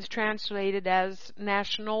sometimes translated as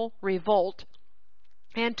national revolt,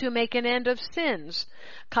 and to make an end of sins,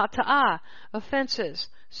 kata'ah, offenses,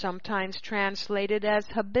 sometimes translated as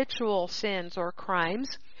habitual sins or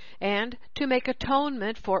crimes, and to make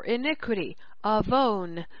atonement for iniquity,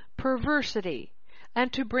 avon, perversity,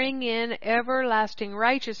 and to bring in everlasting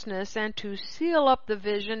righteousness, and to seal up the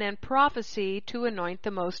vision and prophecy, to anoint the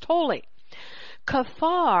most holy.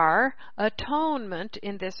 Kafar, atonement,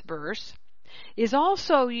 in this verse, is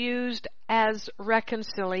also used as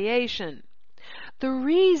reconciliation. The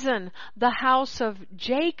reason the house of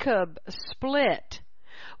Jacob split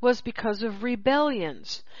was because of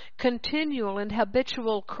rebellions, continual and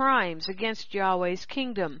habitual crimes against Yahweh's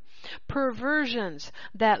kingdom, perversions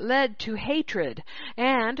that led to hatred,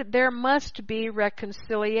 and there must be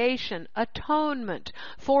reconciliation, atonement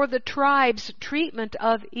for the tribes' treatment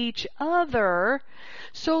of each other,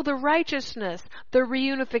 so the righteousness, the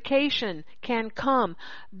reunification can come.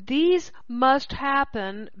 These must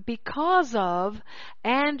happen because of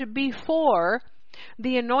and before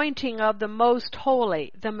the anointing of the Most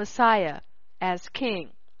Holy, the Messiah, as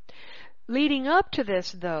King. Leading up to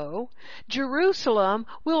this, though, Jerusalem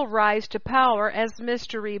will rise to power as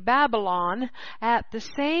Mystery Babylon at the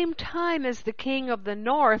same time as the king of the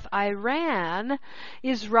north, Iran,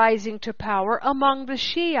 is rising to power among the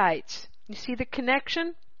Shiites. You see the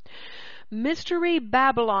connection? Mystery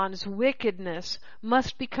Babylon's wickedness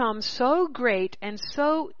must become so great and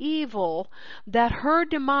so evil that her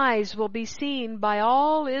demise will be seen by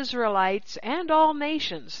all Israelites and all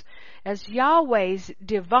nations as Yahweh's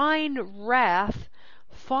divine wrath,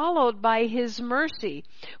 followed by His mercy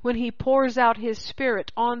when He pours out His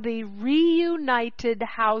Spirit on the reunited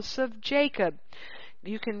house of Jacob.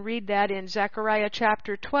 You can read that in Zechariah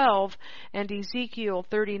chapter 12 and Ezekiel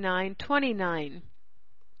 39:29.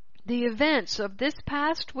 The events of this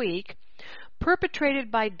past week,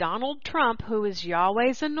 perpetrated by Donald Trump, who is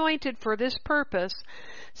Yahweh's anointed for this purpose,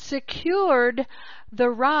 secured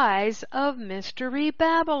the rise of Mystery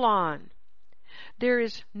Babylon. There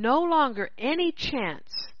is no longer any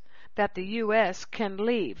chance that the U.S. can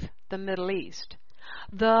leave the Middle East.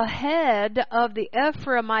 The head of the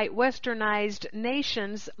Ephraimite westernized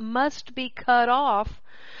nations must be cut off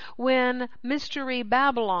when Mystery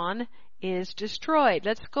Babylon is destroyed.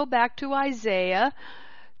 Let's go back to Isaiah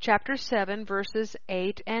chapter 7 verses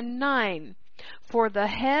 8 and 9. For the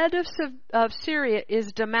head of Syria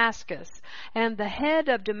is Damascus, and the head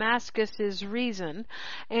of Damascus is Rezin,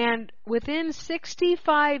 and within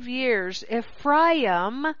 65 years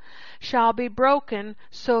Ephraim shall be broken,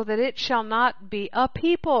 so that it shall not be a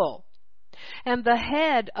people. And the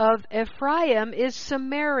head of Ephraim is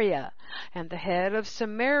Samaria, and the head of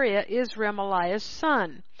Samaria is Remaliah's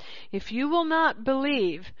son. If you will not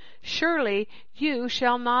believe, surely you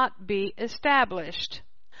shall not be established.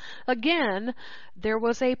 Again, there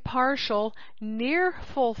was a partial, near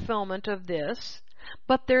fulfillment of this,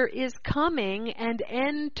 but there is coming an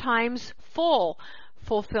end times full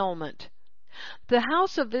fulfillment. The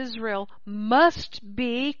house of Israel must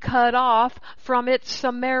be cut off from its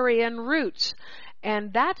Sumerian roots,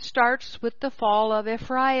 and that starts with the fall of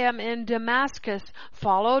Ephraim in Damascus,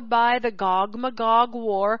 followed by the Gog-Magog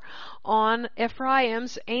war on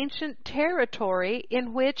Ephraim's ancient territory,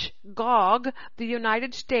 in which Gog, the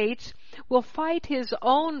United States, will fight his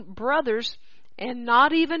own brothers and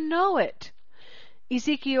not even know it.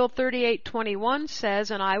 Ezekiel 38:21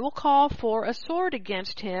 says, "And I will call for a sword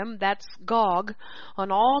against him," that's Gog,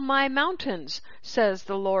 "on all my mountains, says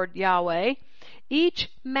the Lord Yahweh. Each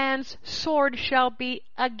man's sword shall be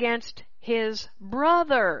against his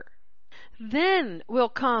brother. Then will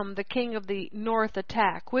come the king of the north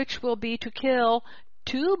attack, which will be to kill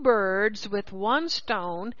 2 birds with 1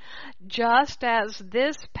 stone, just as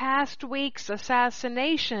this past week's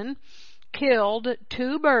assassination killed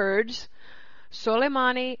 2 birds,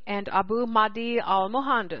 Soleimani and Abu Mahdi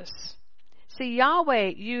al-Mohandes." See,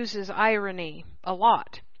 Yahweh uses irony a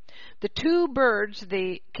lot. The 2 birds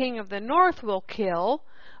the king of the north will kill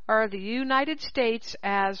are the United States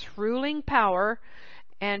as ruling power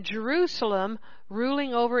and Jerusalem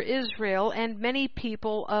ruling over Israel and many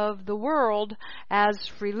people of the world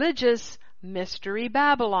as religious Mystery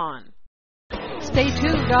Babylon. Stay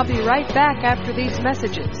tuned. I'll be right back after these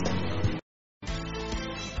messages.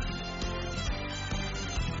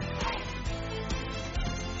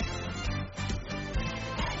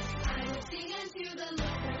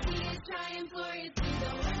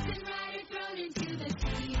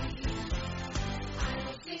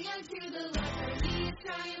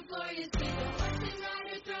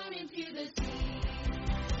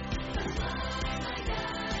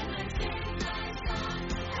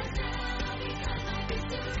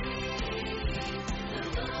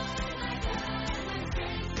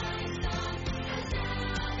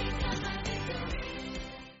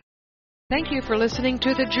 Thank you for listening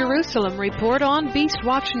to the Jerusalem Report on Beast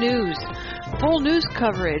Watch News. Full news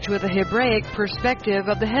coverage with a Hebraic perspective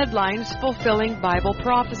of the headlines fulfilling Bible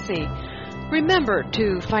prophecy. Remember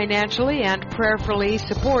to financially and prayerfully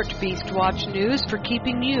support Beast Watch News for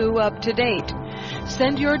keeping you up to date.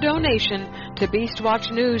 Send your donation to Beast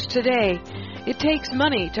Watch News today. It takes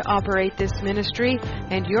money to operate this ministry,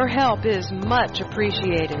 and your help is much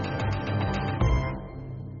appreciated.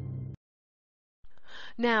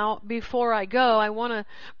 Now, before I go, I want to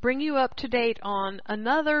bring you up to date on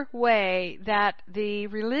another way that the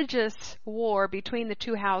religious war between the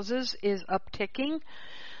 2 houses is upticking.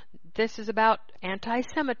 This is about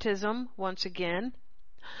anti-Semitism once again.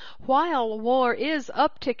 While war is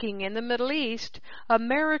upticking in the Middle East,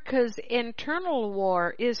 America's internal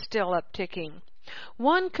war is still upticking.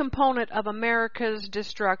 One component of America's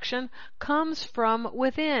destruction comes from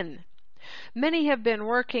within. Many have been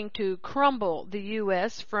working to crumble the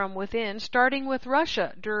U.S. from within, starting with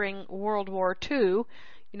Russia during World War II.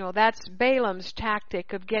 That's Balaam's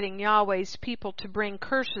tactic of getting Yahweh's people to bring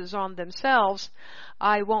curses on themselves.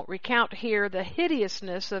 I won't recount here the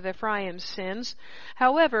hideousness of Ephraim's sins.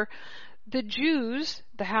 However, the Jews,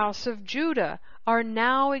 the house of Judah, are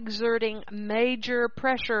now exerting major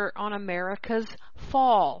pressure on America's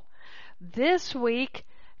fall. This week,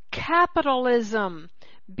 capitalism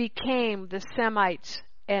became the Semites'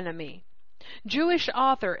 enemy. Jewish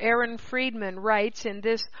author Aaron Friedman writes in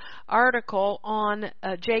this article on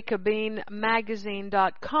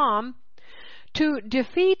JacobinMagazine.com, "To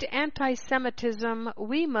defeat anti-Semitism,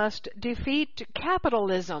 we must defeat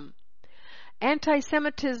capitalism.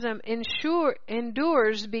 Anti-Semitism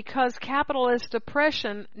endures because capitalist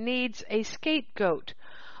oppression needs a scapegoat.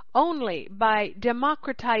 Only by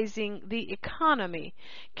democratizing the economy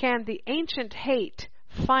can the ancient hate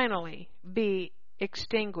finally be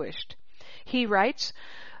extinguished." He writes,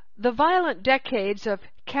 "The violent decades of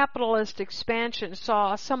capitalist expansion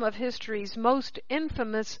saw some of history's most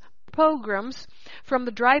infamous pogroms, from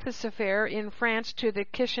the Dreyfus Affair in France to the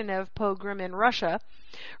Kishinev pogrom in Russia,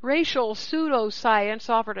 racial pseudoscience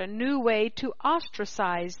offered a new way to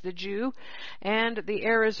ostracize the Jew, and the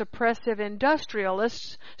era's oppressive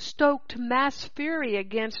industrialists stoked mass fury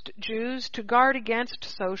against Jews to guard against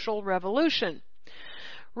social revolution.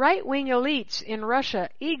 Right-wing elites in Russia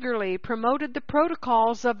eagerly promoted the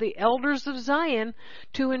protocols of the Elders of Zion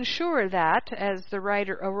to ensure that, as the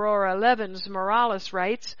writer Aurora Levins Morales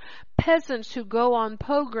writes, peasants who go on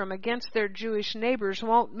pogrom against their Jewish neighbors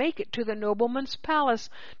won't make it to the nobleman's palace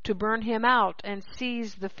to burn him out and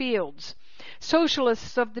seize the fields.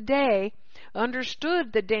 Socialists of the day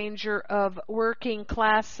understood the danger of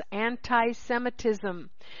working-class anti-Semitism.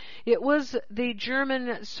 It was the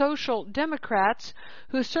German Social Democrats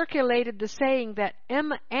who circulated the saying that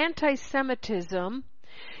anti-Semitism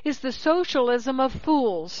is the socialism of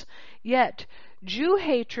fools, yet Jew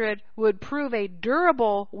hatred would prove a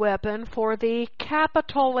durable weapon for the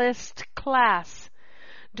capitalist class,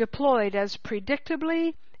 deployed as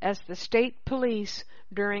predictably as the state police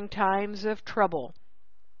during times of trouble.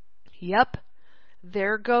 Yep,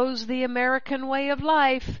 there goes the American way of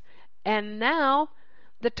life, and now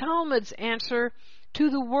the Talmud's answer to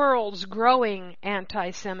the world's growing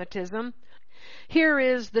anti-Semitism. Here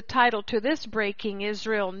is the title to this breaking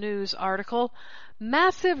Israel News article: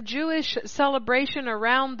 Massive Jewish celebration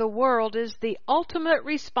around the world is the ultimate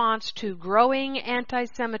response to growing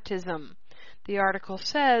anti-Semitism. The article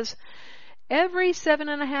says, every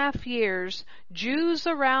 7.5 years, Jews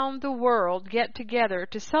around the world get together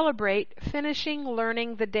to celebrate finishing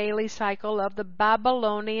learning the daily cycle of the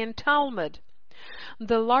Babylonian Talmud.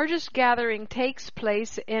 The largest gathering takes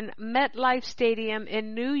place in MetLife Stadium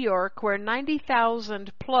in New York, where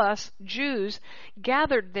 90,000 plus Jews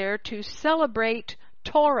gathered there to celebrate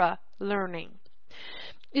Torah learning.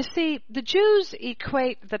 You see, the Jews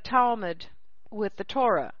equate the Talmud with the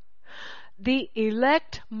Torah. The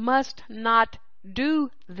elect must not do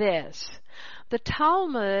this. The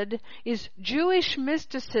Talmud is Jewish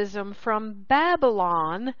mysticism from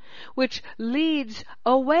Babylon, which leads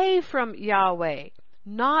away from Yahweh,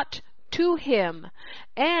 not to Him,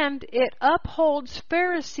 and it upholds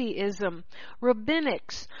Phariseeism,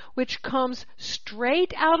 rabbinics, which comes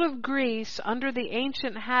straight out of Greece under the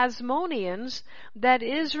ancient Hasmoneans that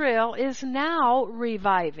Israel is now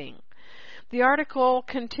reviving. The article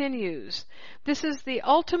continues, this is the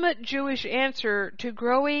ultimate Jewish answer to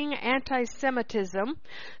growing anti-Semitism,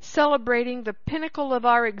 celebrating the pinnacle of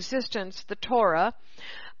our existence, the Torah.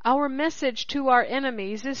 Our message to our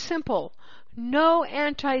enemies is simple. No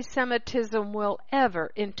anti-Semitism will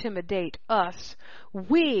ever intimidate us.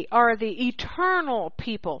 We are the eternal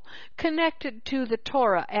people connected to the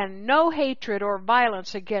Torah, and no hatred or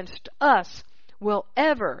violence against us will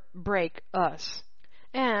ever break us.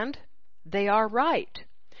 And they are right.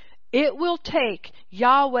 It will take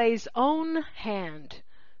Yahweh's own hand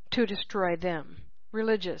to destroy them.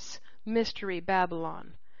 Religious mystery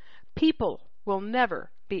Babylon. People will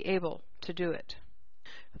never be able to do it.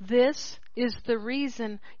 This is the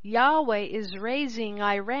reason Yahweh is raising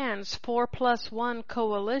Iran's 4+1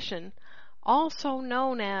 coalition, also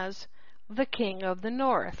known as the King of the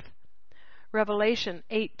North. Revelation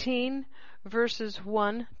 18, verses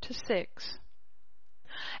 1 to 6.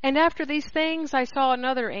 And after these things I saw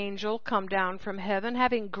another angel come down from heaven,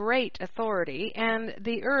 having great authority, and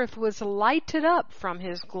the earth was lighted up from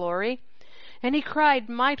his glory. And he cried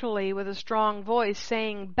mightily with a strong voice,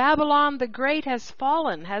 saying, Babylon the great has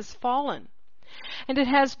fallen, and it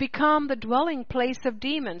has become the dwelling place of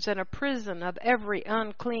demons, and a prison of every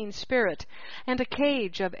unclean spirit, and a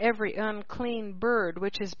cage of every unclean bird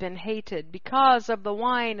which has been hated, because of the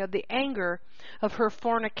wine of the anger of her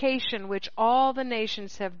fornication, which all the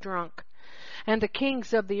nations have drunk. And the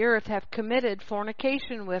kings of the earth have committed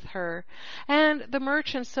fornication with her, and the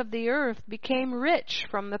merchants of the earth became rich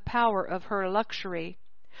from the power of her luxury.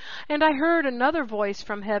 And I heard another voice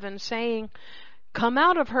from heaven saying, Come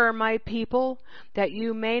out of her, my people, that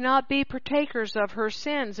you may not be partakers of her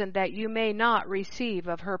sins, and that you may not receive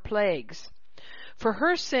of her plagues. For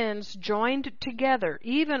her sins joined together,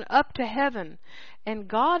 even up to heaven, and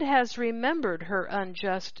God has remembered her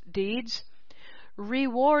unjust deeds.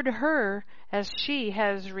 Reward her as she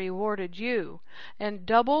has rewarded you, and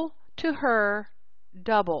double to her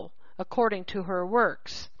double, according to her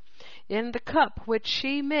works. In the cup which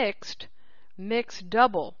she mixed, mix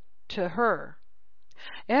double to her.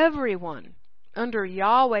 Everyone under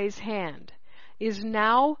Yahweh's hand is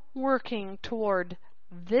now working toward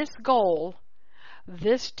this goal,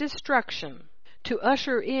 this destruction, to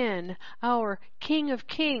usher in our King of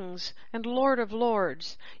Kings and Lord of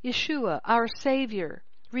Lords, Yeshua, our Savior,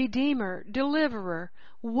 Redeemer, Deliverer,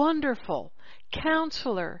 Wonderful,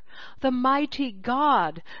 Counselor, the Mighty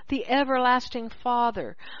God, the Everlasting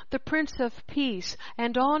Father, the Prince of Peace,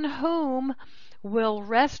 and on whom will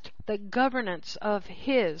rest the governance of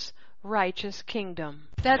His righteous kingdom.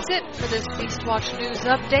 That's it for this Beastwatch News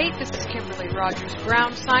Update. This is Kimberly Rogers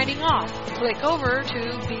Brown signing off. Click over to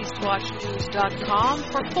BeastWatchNews.com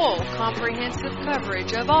for full comprehensive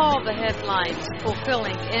coverage of all the headlines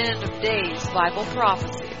fulfilling end of days Bible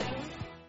prophecy.